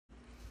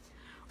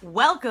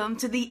Welcome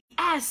to the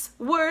S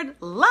Word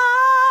Live.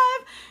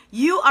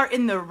 You are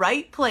in the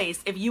right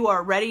place if you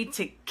are ready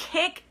to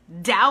kick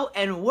doubt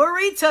and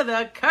worry to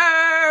the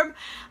curb.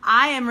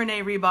 I am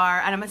Renee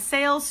Rebar, and I'm a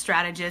sales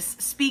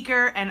strategist,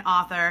 speaker, and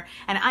author,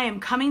 and I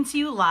am coming to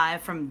you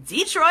live from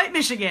Detroit,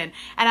 Michigan,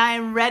 and I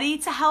am ready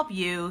to help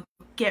you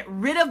get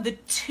rid of the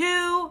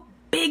two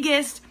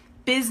biggest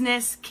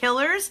business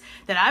killers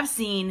that I've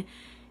seen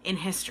in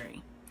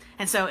history.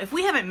 And so if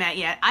we haven't met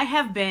yet, I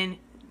have been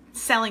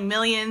selling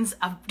millions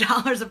of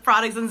dollars of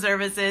products and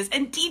services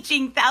and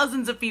teaching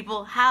thousands of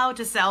people how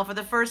to sell for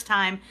the first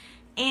time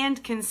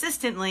and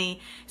consistently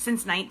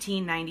since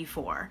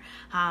 1994.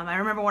 I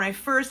remember when I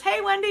first,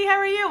 hey Wendy, how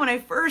are you? When I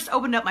first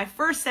opened up my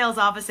first sales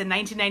office in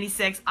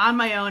 1996 on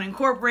my own,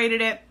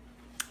 incorporated it,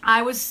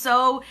 I was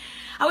so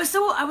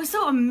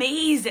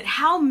amazed at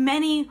how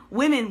many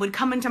women would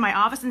come into my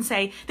office and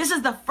say, this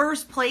is the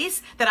first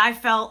place that I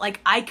felt like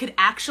I could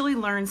actually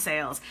learn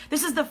sales.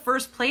 This is the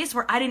first place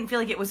where I didn't feel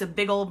like it was a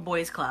big old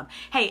boys club.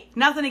 Hey,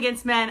 nothing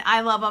against men.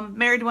 I love them.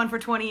 Married to one for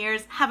 20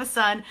 years, have a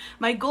son.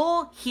 My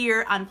goal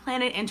here on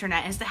Planet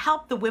Internet is to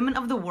help the women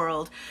of the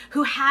world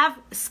who have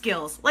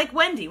skills like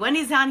Wendy.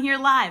 Wendy's on here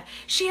live.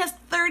 She has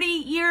 30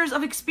 years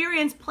of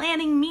experience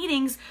planning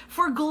meetings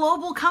for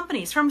global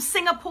companies from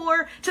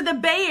Singapore to the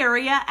Bay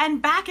Area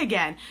and back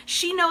again.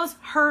 She knows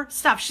her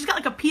stuff. She's got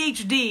like a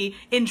PhD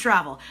in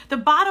travel. The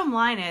bottom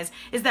line is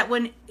that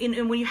when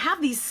you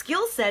have these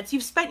skill sets,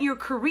 you've spent your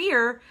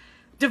career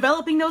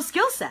developing those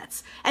skill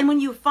sets. And when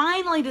you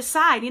finally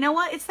decide, you know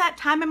what, it's that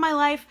time in my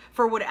life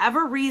for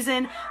whatever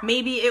reason,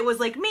 maybe it was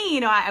like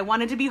me, I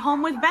wanted to be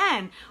home with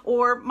Ben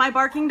or my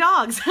barking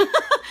dogs.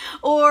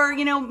 Or,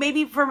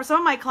 maybe for some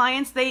of my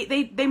clients, they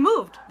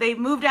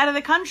moved out of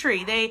the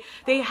country. They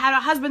had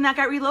a husband that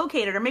got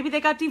relocated, or maybe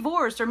they got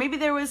divorced, or maybe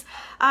there was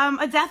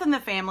a death in the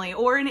family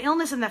or an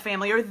illness in the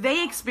family, or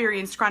they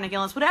experienced chronic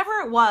illness. Whatever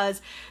it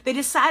was, they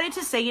decided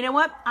to say, you know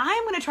what,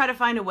 I'm going to try to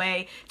find a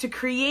way to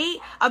create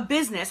a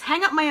business,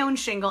 hang up my own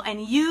shingle, and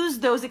use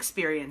those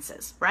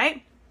experiences,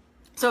 right?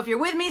 So if you're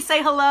with me,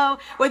 say hello.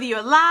 Whether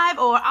you're live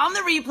or on the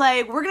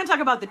replay, we're going to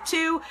talk about the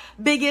two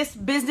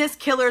biggest business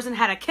killers and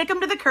how to kick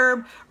them to the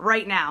curb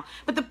right now.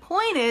 But the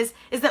point is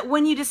that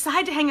when you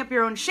decide to hang up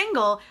your own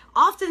shingle,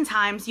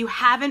 oftentimes you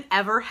haven't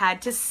ever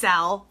had to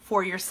sell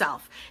for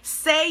yourself.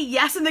 Say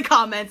yes in the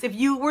comments if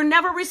you were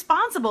never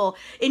responsible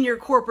in your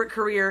corporate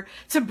career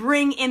to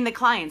bring in the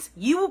clients.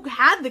 You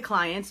had the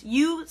clients,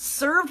 you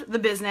served the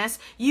business,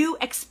 you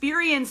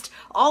experienced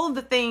all of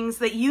the things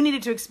that you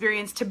needed to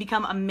experience to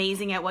become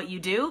amazing at what you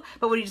do.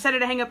 But when you decided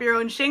to hang up your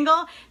own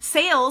shingle,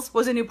 sales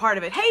was a new part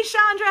of it. Hey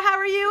Chandra, how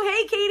are you?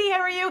 Hey Katie,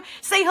 how are you?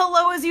 Say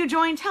hello as you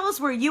join. Tell us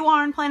where you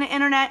are on Planet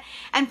Internet.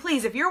 And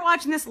please, if you're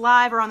watching this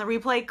live or on the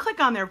replay, click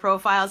on their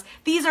profiles.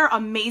 These are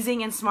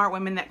amazing and smart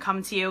women that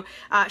come to you.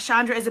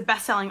 Chandra is a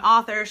best-selling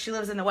author. She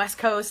lives in the West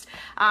Coast.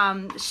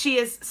 She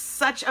is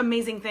such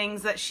amazing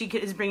things that she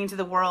is bringing to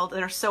the world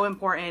that are so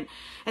important.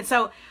 And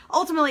so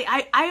ultimately,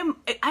 I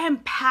am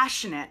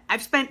passionate.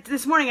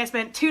 This morning I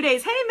spent 2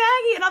 days. Hey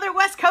Maggie, another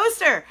West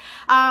Coaster.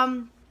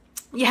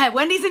 Yeah,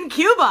 Wendy's in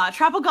Cuba,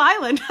 tropical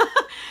island.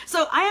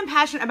 So I am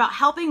passionate about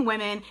helping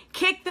women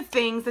kick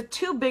the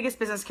two biggest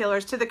business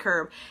killers to the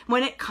curb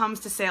when it comes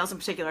to sales in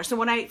particular. So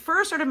when I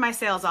first started my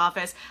sales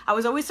office, I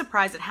was always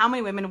surprised at how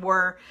many women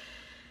were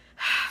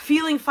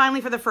feeling finally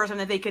for the first time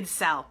that they could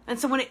sell. And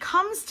so when it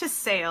comes to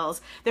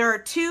sales, there are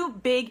two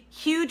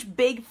huge,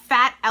 big,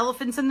 fat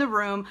elephants in the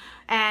room.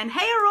 And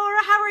hey,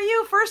 Aurora, how are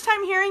you? First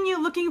time hearing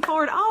you, looking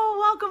forward. Oh,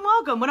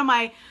 welcome. One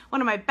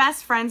of my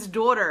best friend's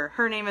daughter,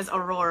 her name is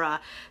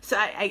Aurora.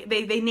 So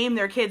they named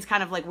their kids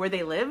kind of like where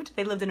they lived.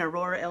 They lived in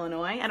Aurora,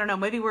 Illinois. I don't know,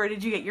 maybe where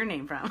did you get your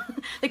name from?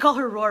 They call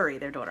her Rory,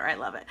 their daughter. I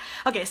love it.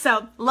 Okay,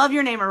 so love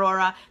your name,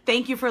 Aurora.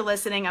 Thank you for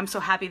listening. I'm so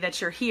happy that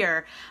you're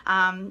here.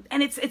 And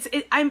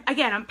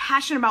I'm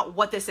passionate about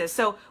what this is.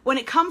 So when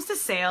it comes to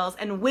sales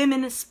and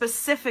women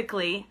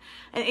specifically,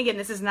 and again,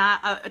 this is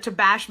not to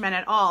bash men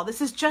at all. This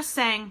is just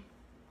saying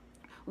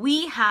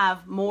we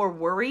have more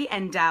worry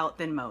and doubt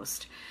than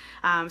most.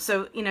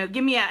 So,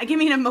 give me an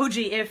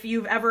emoji if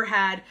you've ever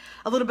had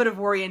a little bit of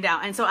worry and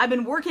doubt. And so I've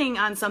been working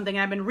on something,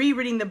 and I've been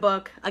rereading the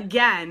book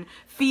again,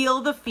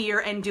 Feel the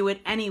Fear and Do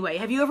It Anyway.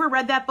 Have you ever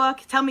read that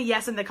book? Tell me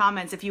yes in the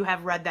comments if you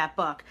have read that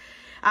book.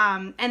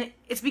 And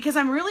it's because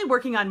I'm really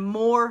working on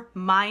more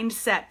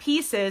mindset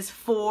pieces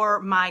for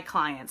my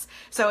clients.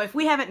 So if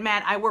we haven't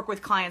met, I work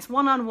with clients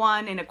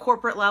one-on-one in a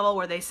corporate level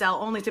where they sell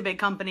only to big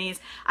companies.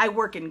 I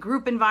work in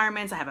group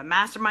environments. I have a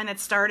mastermind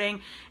that's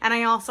starting, and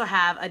I also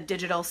have a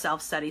digital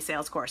self-study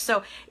sales course.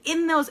 So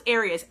in those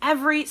areas,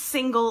 every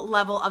single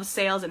level of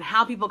sales and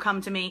how people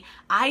come to me,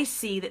 I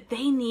see that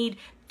they need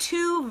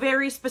two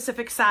very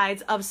specific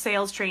sides of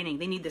sales training.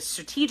 They need the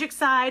strategic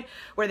side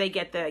where they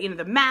get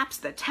the maps,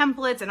 the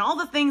templates, and all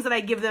the things that I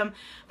give them.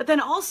 But then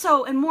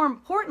also, and more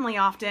importantly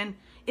often,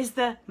 is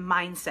the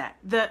mindset,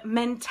 the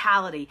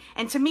mentality.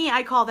 And to me,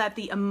 I call that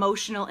the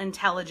emotional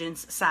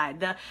intelligence side,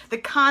 the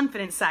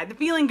confidence side, the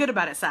feeling good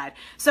about it side.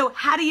 So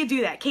how do you do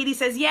that? Katie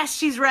says, yes,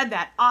 she's read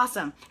that.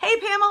 Awesome. Hey,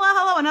 Pamela,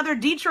 hello, another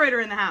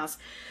Detroiter in the house.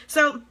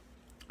 So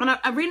when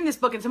I'm reading this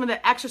book and some of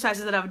the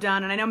exercises that I've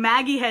done, and I know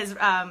Maggie has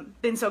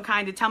been so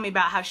kind to tell me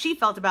about how she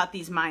felt about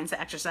these mindset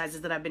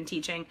exercises that I've been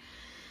teaching,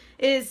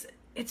 is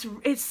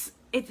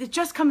it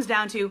just comes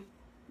down to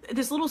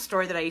this little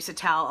story that I used to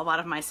tell a lot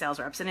of my sales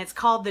reps, and it's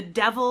called the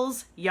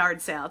Devil's Yard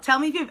Sale. Tell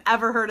me if you've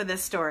ever heard of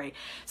this story.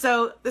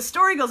 So the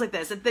story goes like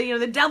this: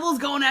 the devil's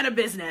going out of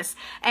business,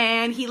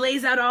 and he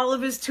lays out all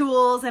of his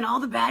tools, and all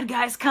the bad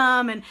guys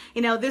come, and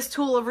this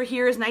tool over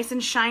here is nice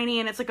and shiny,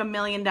 and it's like $1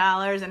 million,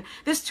 and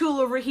this tool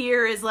over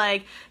here is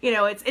like,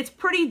 it's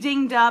pretty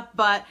dinged up,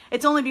 but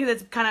it's only because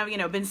it's kind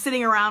of been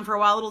sitting around for a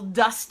while, a little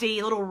dusty,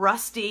 a little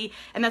rusty,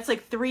 and that's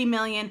like 3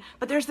 million.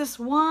 But there's this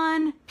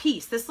one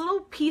piece, this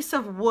little piece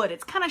of wood.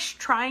 It's kind of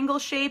triangle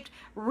shaped,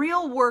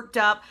 real worked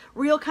up,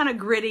 real kind of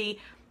gritty.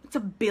 It's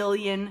 $1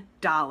 billion.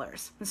 And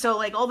so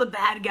like all the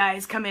bad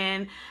guys come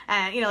in,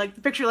 and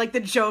like picture like the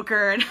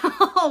Joker and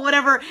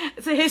whatever,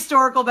 it's a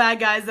historical bad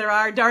guys there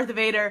are, Darth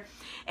Vader,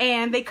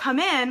 and they come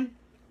in.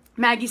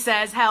 Maggie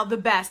says how the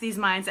best, these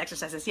mindset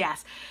exercises,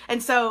 yes.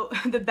 And so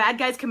the bad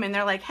guys come in,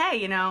 they're like,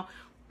 hey,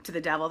 to the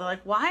devil, they're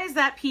like, why is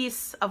that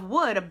piece of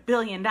wood $1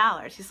 billion?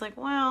 He's like,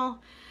 well,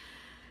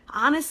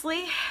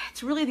 honestly,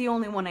 it's really the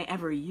only one I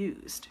ever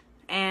used.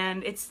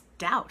 And it's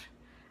doubt.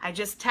 I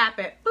just tap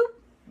it, boop,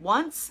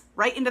 once,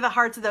 right into the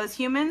hearts of those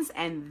humans,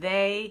 and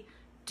they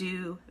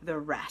do the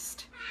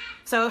rest.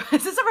 So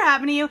has this ever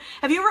happened to you?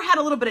 Have you ever had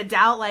a little bit of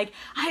doubt? Like,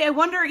 I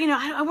wonder,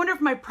 I wonder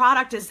if my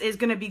product is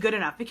going to be good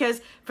enough,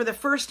 because for the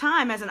first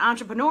time as an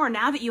entrepreneur,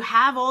 now that you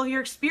have all your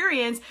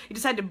experience, you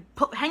decide to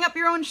hang up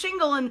your own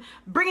shingle and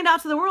bring it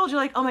out to the world. You're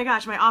like, oh my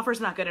gosh, my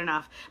offer's not good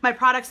enough. My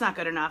product's not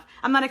good enough.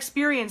 I'm not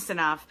experienced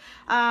enough.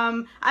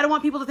 I don't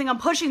want people to think I'm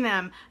pushing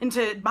them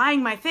into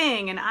buying my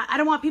thing. And I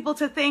don't want people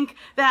to think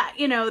that,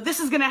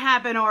 this is going to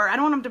happen, or I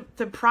don't want them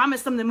to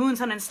promise them the moon,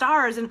 sun, and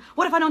stars. And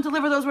what if I don't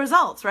deliver those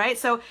results, right?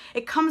 So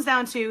it comes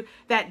down to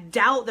that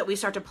doubt that we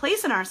start to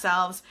place in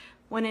ourselves,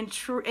 when in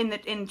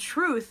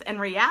truth and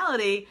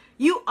reality,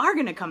 you are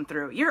going to come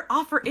through. Your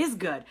offer is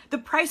good. The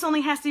price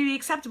only has to be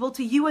acceptable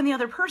to you and the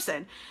other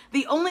person.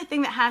 The only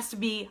thing that has to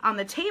be on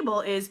the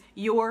table is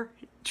your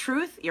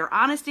truth, your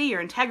honesty,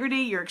 your integrity,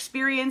 your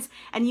experience.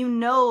 And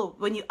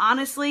when you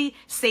honestly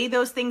say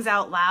those things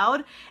out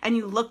loud and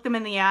you look them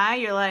in the eye,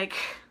 you're like,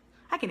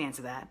 I can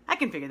answer that. I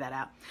can figure that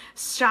out.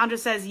 Chandra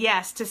says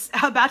yes,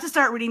 about to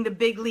start reading The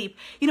Big Leap.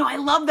 I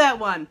love that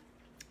one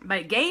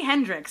by Gay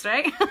Hendricks,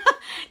 right?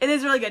 It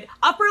is really good.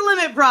 Upper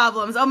limit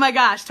problems. Oh my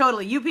gosh,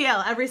 totally.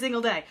 UPL every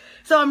single day.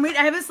 So I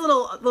have this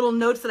little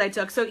notes that I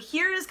took. So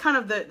here is kind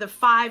of the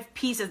 5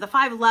 pieces, the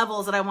 5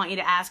 levels that I want you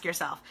to ask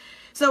yourself.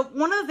 So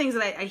one of the things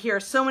that I hear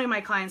so many of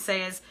my clients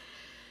say is,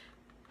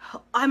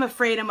 I'm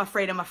afraid, I'm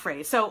afraid, I'm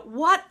afraid. So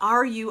what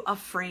are you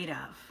afraid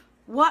of?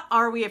 What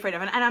are we afraid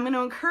of? And I'm going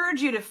to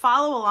encourage you to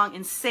follow along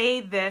and say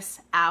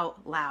this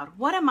out loud.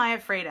 What am I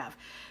afraid of?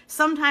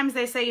 Sometimes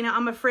they say,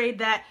 I'm afraid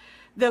that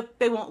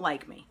they won't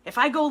like me. If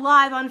I go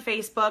live on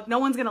Facebook, no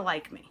one's going to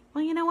like me.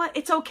 Well, you know what?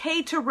 It's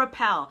okay to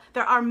repel.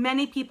 There are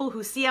many people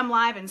who see I'm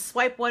live and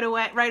swipe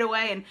right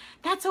away, and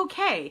that's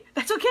okay.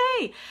 That's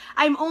okay.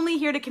 I'm only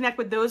here to connect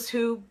with those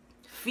who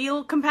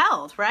feel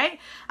compelled, right?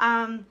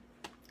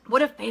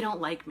 What if they don't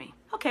like me?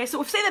 Okay,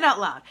 so say that out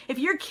loud. If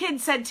your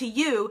kid said to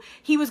you,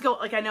 he was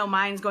I know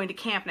mine's going to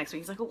camp next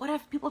week. He's like, well, what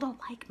if people don't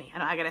like me?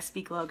 And I got to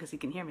speak low because he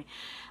can hear me.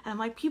 And I'm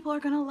like, people are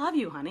going to love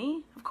you,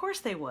 honey. Of course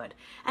they would.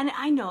 And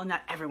I know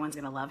not everyone's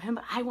going to love him,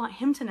 but I want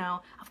him to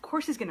know, of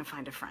course he's going to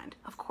find a friend.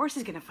 Of course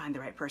he's going to find the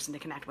right person to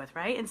connect with,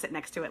 right? And sit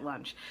next to at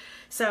lunch.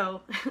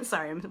 So,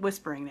 sorry, I'm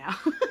whispering now.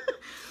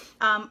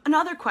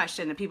 Another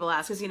question that people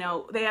ask is,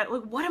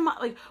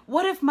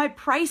 what if my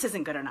price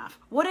isn't good enough?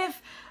 What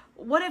if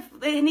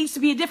it needs to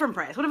be a different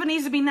price? What if it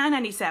needs to be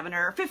 $9.97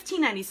 or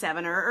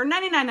 $15.97 or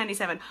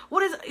 $99.97?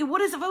 What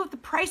is if the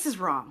price is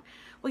wrong?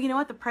 Well, you know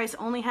what? The price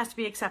only has to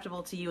be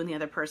acceptable to you and the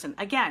other person.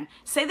 Again,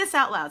 say this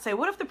out loud. Say,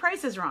 what if the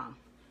price is wrong?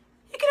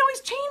 You can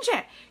always change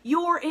it.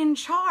 You're in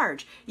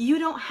charge. You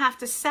don't have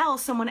to sell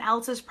someone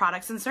else's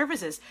products and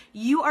services.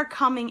 You are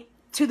coming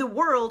to the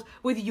world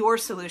with your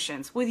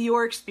solutions, with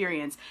your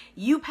experience.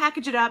 You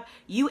package it up,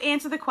 you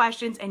answer the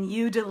questions, and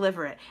you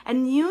deliver it.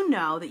 And you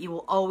know that you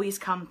will always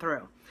come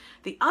through.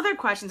 The other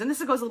questions, and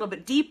this goes a little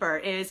bit deeper,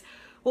 is,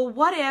 well,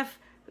 what if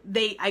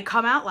I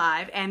come out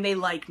live and they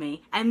like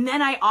me, and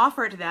then I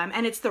offer it to them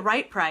and it's the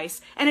right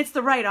price and it's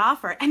the right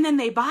offer, and then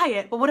they buy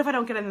it, but what if I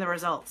don't get them the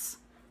results?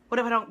 What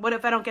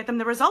if I don't get them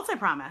the results I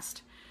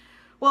promised?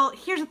 Well,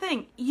 here's the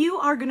thing. You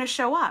are going to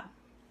show up.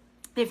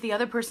 If the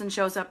other person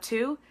shows up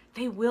too,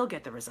 they will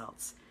get the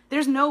results.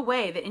 There's no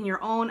way that in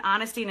your own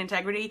honesty and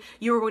integrity,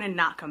 you are going to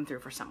not come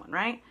through for someone,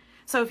 right?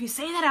 So if you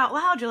say that out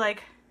loud, you're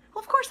like,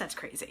 well, of course that's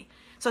crazy.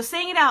 So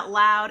saying it out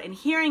loud and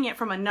hearing it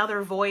from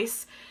another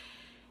voice,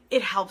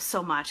 it helps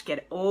so much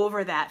get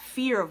over that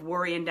fear of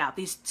worry and doubt.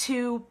 These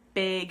 2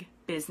 big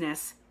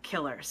business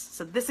killers.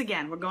 So this,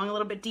 again, we're going a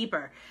little bit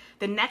deeper.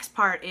 The next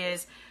part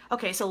is,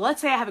 okay, so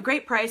let's say I have a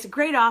great price, a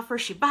great offer,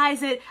 she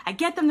buys it, I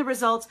get them the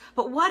results,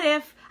 but what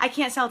if I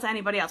can't sell it to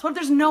anybody else? What if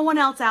there's no one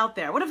else out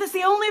there? What if it's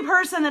the only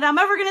person that I'm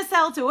ever going to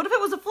sell to? What if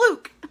it was a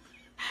fluke?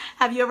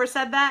 Have you ever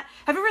said that?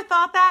 Have you ever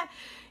thought that?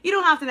 You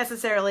don't have to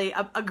necessarily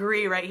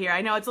agree right here.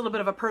 I know it's a little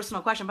bit of a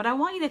personal question, but I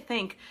want you to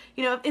think,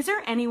 is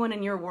there anyone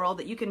in your world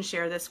that you can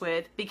share this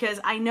with? Because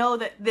I know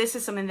that this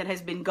is something that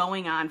has been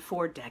going on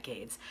for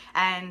decades.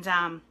 And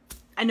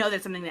I know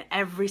that's something that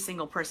every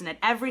single person at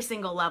every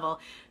single level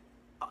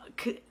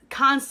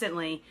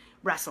constantly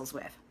wrestles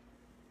with.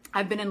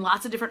 I've been in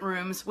lots of different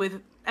rooms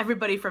with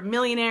everybody from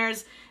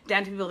millionaires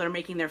down to people that are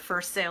making their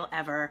first sale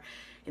ever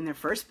in their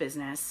first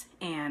business,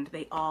 and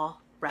they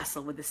all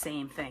wrestle with the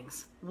same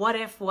things. What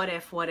if, what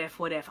if, what if,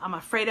 what if? I'm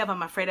afraid of,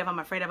 I'm afraid of, I'm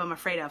afraid of, I'm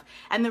afraid of.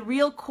 And the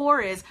real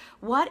core is,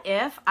 what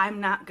if I'm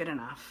not good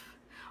enough?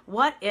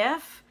 What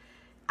if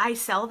I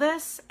sell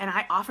this and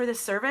I offer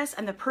this service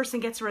and the person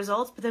gets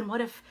results, but then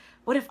what if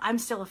I'm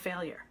still a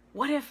failure?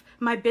 What if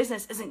my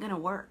business isn't gonna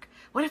work?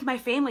 What if my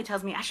family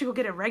tells me I should go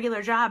get a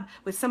regular job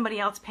with somebody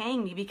else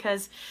paying me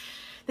because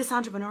this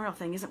entrepreneurial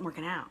thing isn't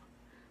working out?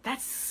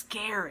 That's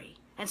scary.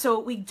 And so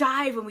we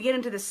dive and we get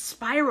into this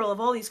spiral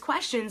of all these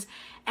questions,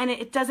 and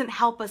it doesn't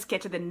help us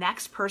get to the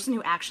next person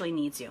who actually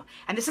needs you.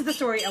 And this is the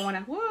story I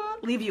want to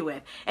leave you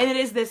with. And it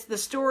is the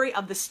story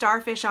of the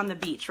starfish on the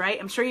beach, right?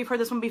 I'm sure you've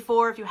heard this one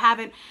before. If you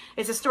haven't,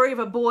 it's a story of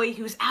a boy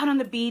who's out on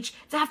the beach.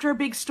 It's after a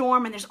big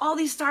storm, and there's all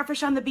these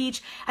starfish on the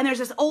beach. And there's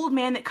this old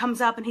man that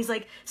comes up, and he's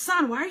like,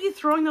 "Son, why are you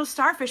throwing those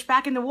starfish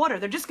back in the water?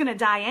 They're just going to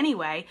die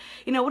anyway.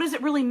 What does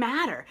it really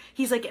matter?"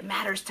 He's like, "It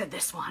matters to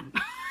this one."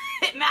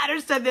 It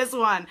matters to this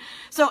one.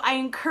 So I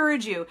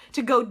encourage you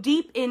to go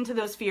deep into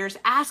those fears,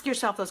 ask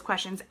yourself those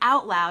questions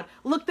out loud,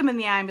 look them in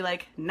the eye and be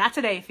like, "Not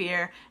today,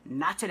 fear,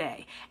 not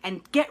today."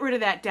 And get rid of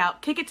that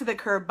doubt, kick it to the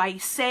curb by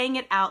saying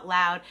it out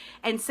loud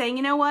and saying,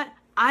 "You know what?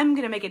 I'm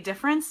going to make a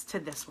difference to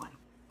this one,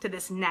 to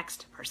this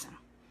next person."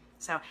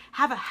 So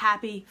have a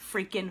happy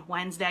freaking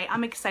Wednesday.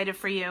 I'm excited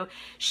for you.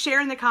 Share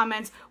in the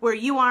comments where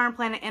you are on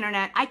planet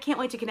internet. I can't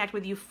wait to connect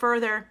with you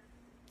further.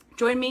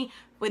 Join me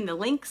in the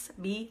links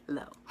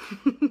below.